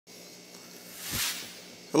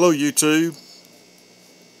Hello YouTube.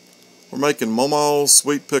 We're making Mama's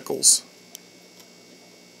sweet pickles.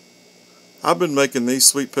 I've been making these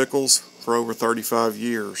sweet pickles for over 35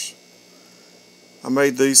 years. I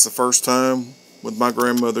made these the first time with my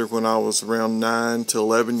grandmother when I was around 9 to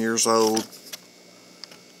 11 years old.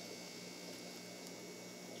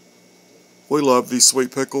 We love these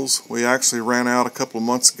sweet pickles. We actually ran out a couple of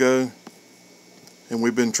months ago and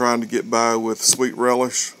we've been trying to get by with sweet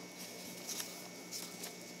relish.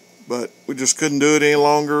 But we just couldn't do it any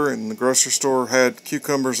longer, and the grocery store had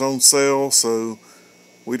cucumbers on sale, so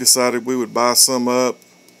we decided we would buy some up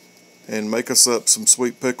and make us up some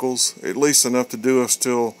sweet pickles, at least enough to do us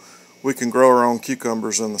till we can grow our own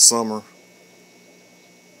cucumbers in the summer.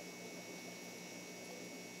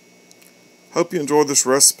 Hope you enjoyed this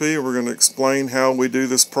recipe. We're going to explain how we do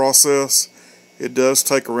this process. It does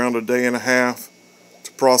take around a day and a half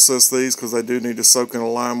to process these because they do need to soak in a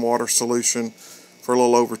lime water solution for a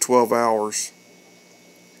little over 12 hours.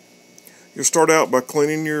 You'll start out by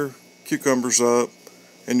cleaning your cucumbers up,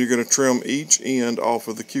 and you're going to trim each end off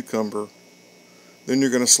of the cucumber. Then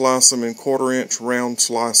you're going to slice them in 1/4-inch round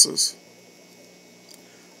slices.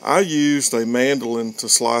 I used a mandolin to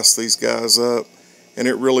slice these guys up, and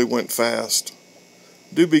it really went fast.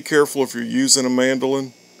 Do be careful if you're using a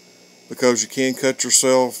mandolin because you can cut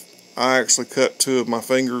yourself. I actually cut 2 of my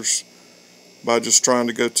fingers by just trying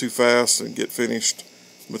to go too fast and get finished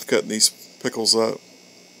with cutting these pickles up.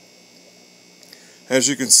 As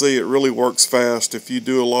you can see, it really works fast. If you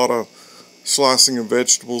do a lot of slicing of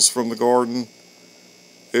vegetables from the garden,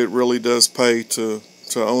 it really does pay to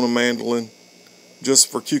own a mandolin.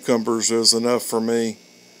 Just for cucumbers is enough for me.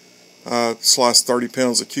 I sliced 30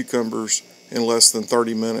 pounds of cucumbers in less than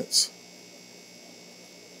 30 minutes.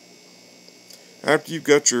 After you've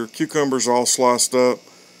got your cucumbers all sliced up,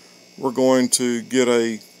 we're going to get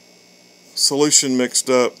a solution mixed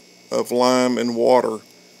up of lime and water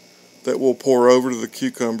that we'll pour over to the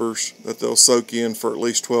cucumbers that they'll soak in for at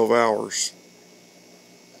least 12 hours.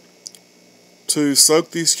 To soak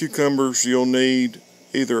these cucumbers, you'll need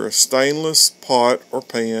either a stainless pot or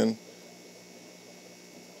pan.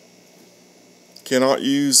 Cannot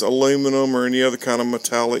use aluminum or any other kind of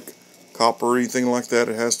metallic, copper or anything like that.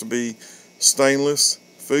 It has to be stainless,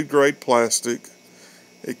 food grade plastic.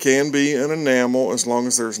 It can be an enamel as long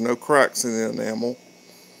as there's no cracks in the enamel.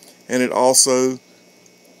 And it also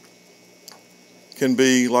can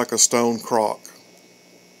be like a stone crock.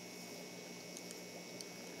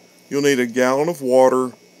 You'll need a gallon of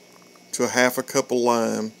water to a 1/2 cup of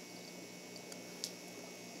lime.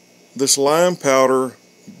 This lime powder,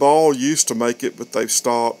 Ball used to make it, but they've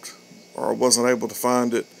stopped, or I wasn't able to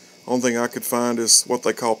find it. Only thing I could find is what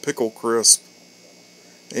they call pickle crisp.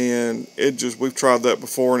 And we've tried that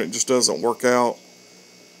before and it just doesn't work out.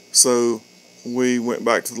 So we went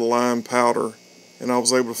back to the lime powder, and I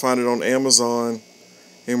was able to find it on Amazon,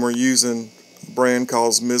 and we're using a brand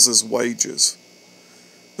called Mrs. Wages.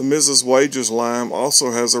 The Mrs. Wages lime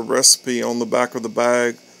also has a recipe on the back of the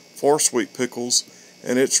bag for sweet pickles,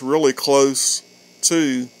 and it's really close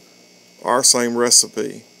to our same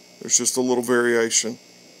recipe. There's just a little variation.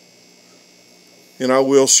 And I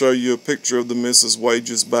will show you a picture of the Mrs.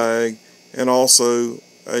 Wages bag and also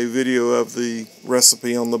a video of the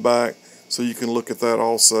recipe on the back so you can look at that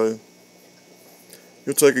also.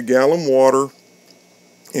 You'll take a gallon of water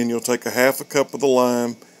and you'll take a 1/2 cup of the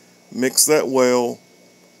lime, mix that well,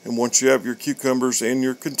 and once you have your cucumbers in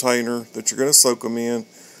your container that you're going to soak them in,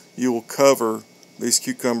 you will cover these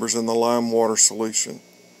cucumbers in the lime water solution.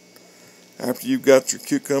 After you've got your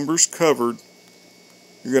cucumbers covered,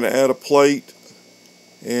 you're going to add a plate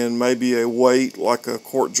and maybe a weight like a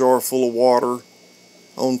quart jar full of water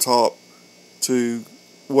on top to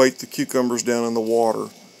weight the cucumbers down in the water.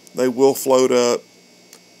 They will float up,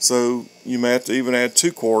 so you may have to even add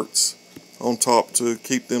 2 quarts on top to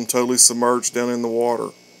keep them totally submerged down in the water.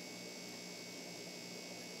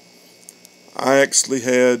 I actually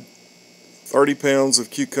had 30 pounds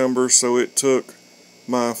of cucumbers, so it took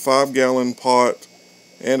my 5-gallon pot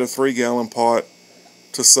and a 3-gallon pot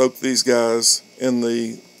to soak these guys in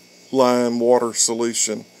the lime water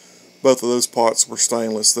solution. Both of those pots were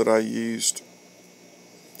stainless that I used.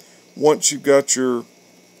 Once you've got your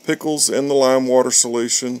pickles in the lime water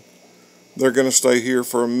solution, they're going to stay here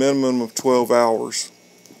for a minimum of 12 hours.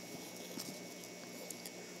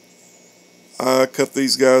 I cut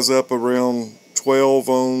these guys up around 12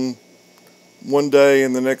 on one day,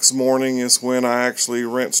 and the next morning is when I actually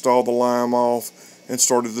rinsed all the lime off and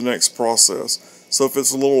started the next process. So if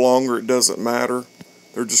it's a little longer, it doesn't matter.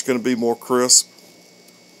 They're just going to be more crisp.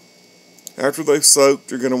 After they've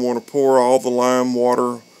soaked, you're going to want to pour all the lime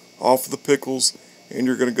water off the pickles and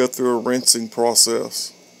you're going to go through a rinsing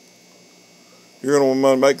process. You're going to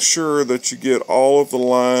want to make sure that you get all of the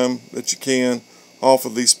lime that you can off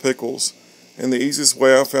of these pickles. And the easiest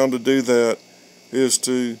way I found to do that is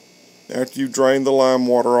to, after you drain the lime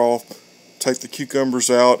water off, take the cucumbers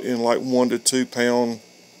out in like 1 to 2 pound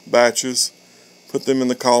batches, put them in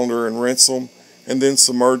the colander and rinse them, and then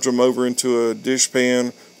submerge them over into a dish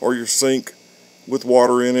pan or your sink with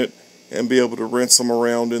water in it and be able to rinse them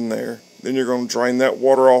around in there. Then you're going to drain that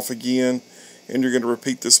water off again, and you're going to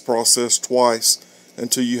repeat this process twice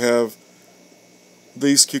until you have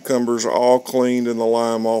these cucumbers all cleaned and the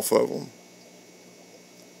lime off of them.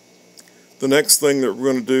 The next thing that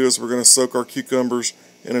we're going to do is we're going to soak our cucumbers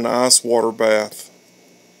in an ice water bath.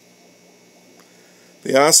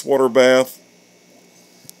 The ice water bath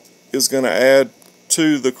is going to add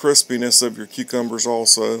to the crispiness of your cucumbers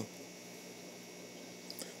also.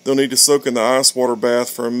 They'll need to soak in the ice water bath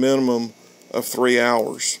for a minimum of 3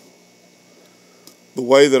 hours. The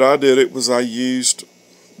way that I did it was I used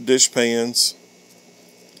dish pans,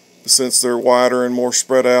 since they're wider and more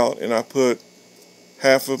spread out, and I put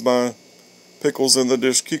half of my pickles in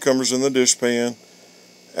the cucumbers in the dish pan,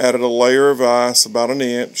 added a layer of ice about 1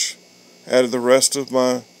 inch, added the rest of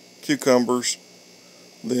my cucumbers,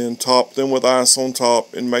 then topped them with ice on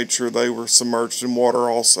top and made sure they were submerged in water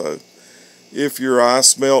also. If your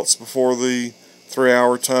ice melts before the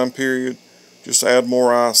 3-hour time period, just add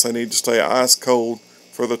more ice. They need to stay ice cold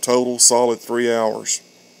for the total solid 3 hours.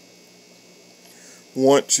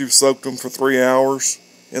 Once you've soaked them for 3 hours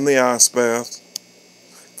in the ice bath,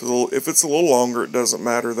 if it's a little longer, it doesn't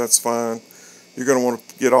matter, that's fine. You're going to want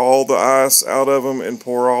to get all the ice out of them and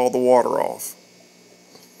pour all the water off.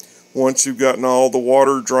 Once you've gotten all the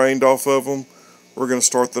water drained off of them, we're going to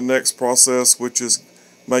start the next process, which is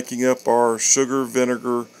making up our sugar,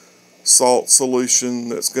 vinegar, salt solution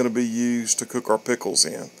that's going to be used to cook our pickles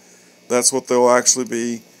in. That's what they'll actually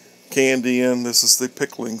be canned in. This is the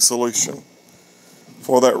pickling solution.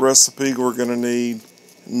 For that recipe, we're going to need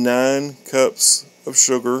 9 cups of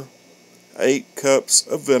sugar, 8 cups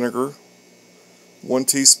of vinegar, 1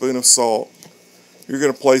 teaspoon of salt. You're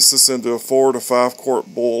going to place this into a 4 to 5 quart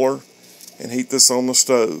boiler and heat this on the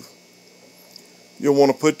stove. You'll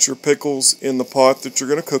want to put your pickles in the pot that you're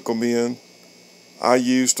going to cook them in. I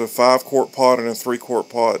used a 5 quart pot and a 3 quart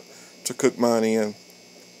pot to cook mine in.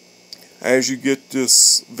 As you get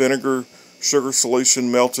this vinegar sugar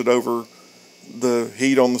solution melted over the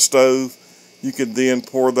heat on the stove, you can then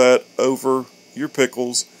pour that over your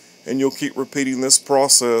pickles, and you'll keep repeating this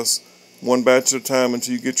process one batch at a time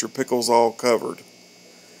until you get your pickles all covered.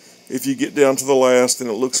 If you get down to the last and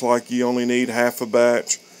it looks like you only need half a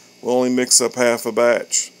batch, we'll only mix up half a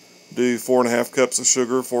batch. Do 4.5 cups of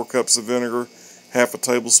sugar, 4 cups of vinegar, half a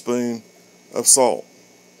tablespoon of salt.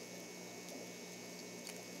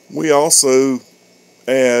 We also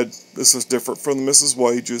add, this is different from the Mrs.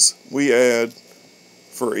 Wages, we add,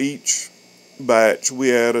 for each batch,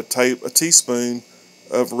 we add a teaspoon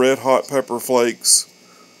of red hot pepper flakes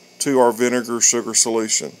to our vinegar sugar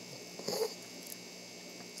solution.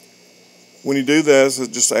 When you do this,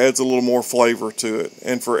 it just adds a little more flavor to it.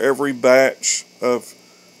 And for every batch of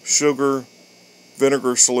sugar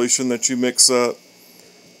vinegar solution that you mix up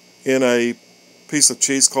in a piece of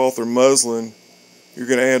cheesecloth or muslin, you're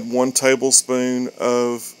going to add 1 tablespoon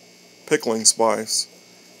of pickling spice.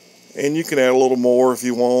 And you can add a little more if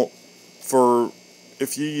you want.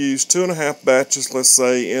 If you use 2.5 batches, let's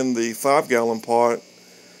say, in the 5-gallon pot,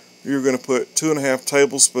 you're going to put 2.5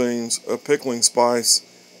 tablespoons of pickling spice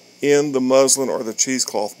in the muslin or the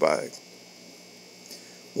cheesecloth bag.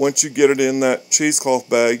 Once you get it in that cheesecloth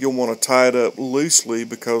bag, you'll want to tie it up loosely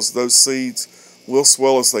because those seeds will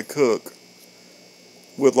swell as they cook,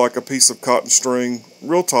 with like a piece of cotton string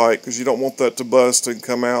real tight, because you don't want that to bust and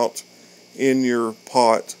come out in your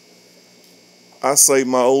pot. I save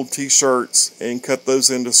my old t-shirts and cut those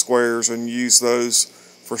into squares and use those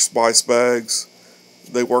for spice bags.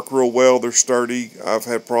 They work real well, they're sturdy. I've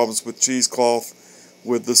had problems with cheesecloth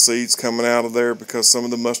with the seeds coming out of there because some of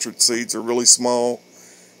the mustard seeds are really small,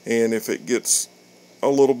 and if it gets a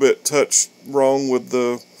little bit touched wrong with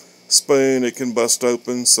the spoon, it can bust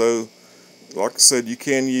open. So like I said, you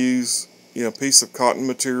can use a piece of cotton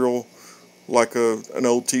material like an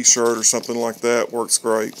old t-shirt or something like that. Works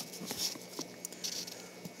great.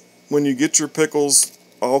 When you get your pickles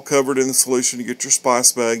all covered in the solution, you get your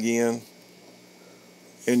spice bag in,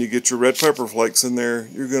 and you get your red pepper flakes in there,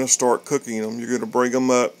 you're going to start cooking them. You're going to bring them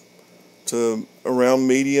up to around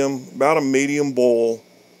medium, about a medium boil,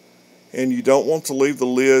 and you don't want to leave the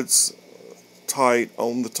lids tight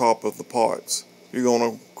on the top of the pots. You're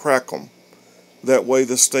going to crack them. That way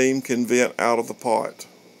the steam can vent out of the pot.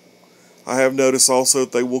 I have noticed also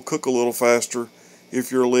that they will cook a little faster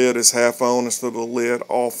if your lid is half on instead of the lid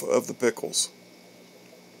off of the pickles.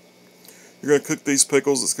 You're going to cook these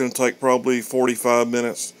pickles. It's going to take probably 45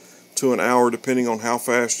 minutes to an hour depending on how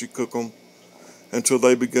fast you cook them, until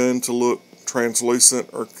they begin to look translucent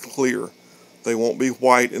or clear. They won't be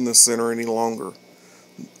white in the center any longer.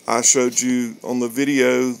 I showed you on the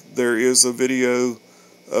video, there is a video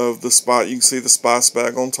of the spot. You can see the spice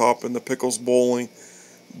bag on top and the pickles boiling.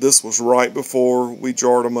 This was right before we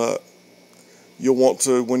jarred them up. You'll want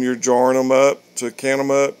to, when you're jarring them up, to can them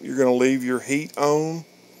up, you're going to leave your heat on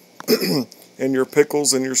and your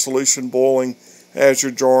pickles and your solution boiling as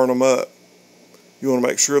you're jarring them up. You want to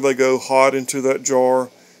make sure they go hot into that jar,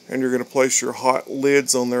 and you're going to place your hot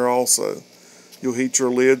lids on there also. You'll heat your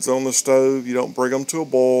lids on the stove. You don't bring them to a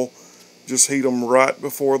boil. Just heat them right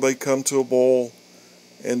before they come to a boil,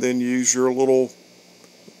 and then use your little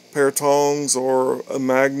pair of tongs or a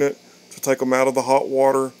magnet to take them out of the hot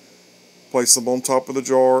water, place them on top of the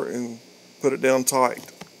jar, and put it down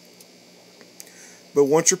tight. But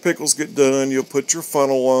once your pickles get done, you'll put your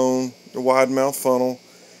funnel on, the wide mouth funnel,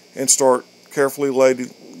 and start carefully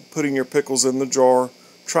putting your pickles in the jar.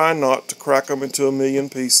 Try not to crack them into a million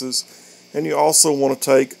pieces. And you also want to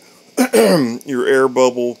take your air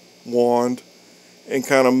bubble wand and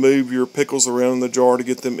kind of move your pickles around in the jar to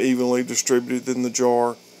get them evenly distributed in the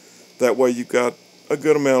jar. That way you've got a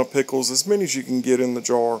good amount of pickles, as many as you can get in the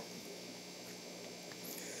jar.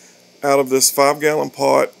 Out of this 5-gallon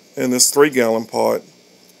pot and this 3-gallon pot,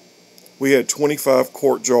 we had 25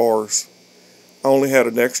 quart jars. I only had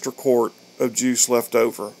an extra quart of juice left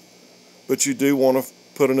over. But you do want to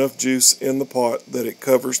put enough juice in the pot that it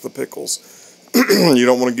covers the pickles. You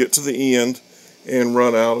don't want to get to the end and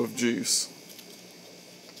run out of juice.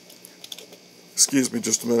 Excuse me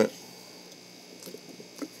just a minute.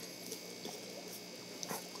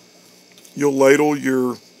 You'll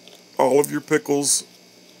ladle all of your pickles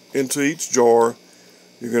into each jar.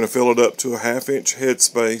 You're going to fill it up to a 1/2-inch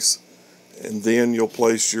headspace, and then you'll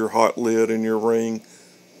place your hot lid and your ring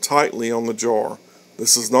tightly on the jar.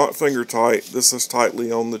 This is not finger tight, this is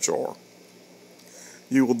tightly on the jar.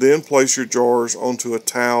 You will then place your jars onto a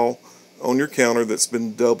towel on your counter that's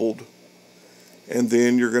been doubled, and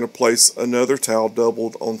then you're going to place another towel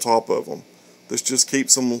doubled on top of them. This just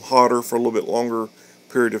keeps them hotter for a little bit longer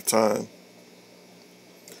period of time.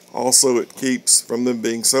 Also, it keeps from them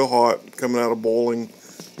being so hot, coming out of boiling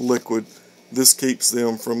liquid, this keeps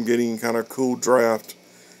them from getting kind of cool draft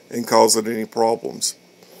and causing any problems.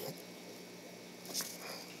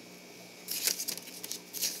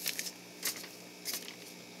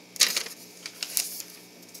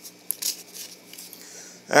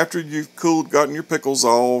 After you've gotten your pickles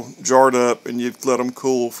all jarred up and you've let them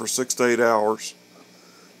cool for 6 to 8 hours,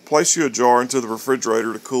 place you a jar into the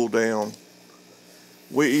refrigerator to cool down.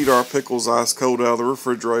 We eat our pickles ice cold out of the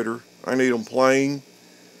refrigerator. I eat them plain,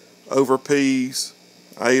 over peas.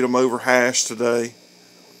 I eat them over hash today.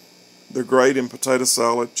 They're great in potato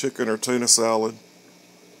salad, chicken, or tuna salad.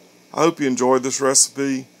 I hope you enjoyed this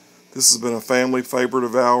recipe. This has been a family favorite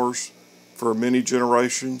of ours for many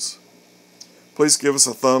generations. Please give us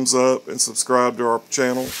a thumbs up and subscribe to our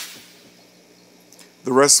channel.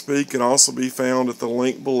 The recipe can also be found at the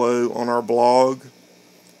link below on our blog.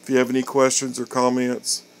 If you have any questions or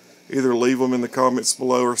comments, either leave them in the comments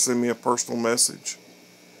below or send me a personal message.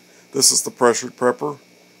 This is the Pressured Prepper,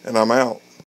 and I'm out.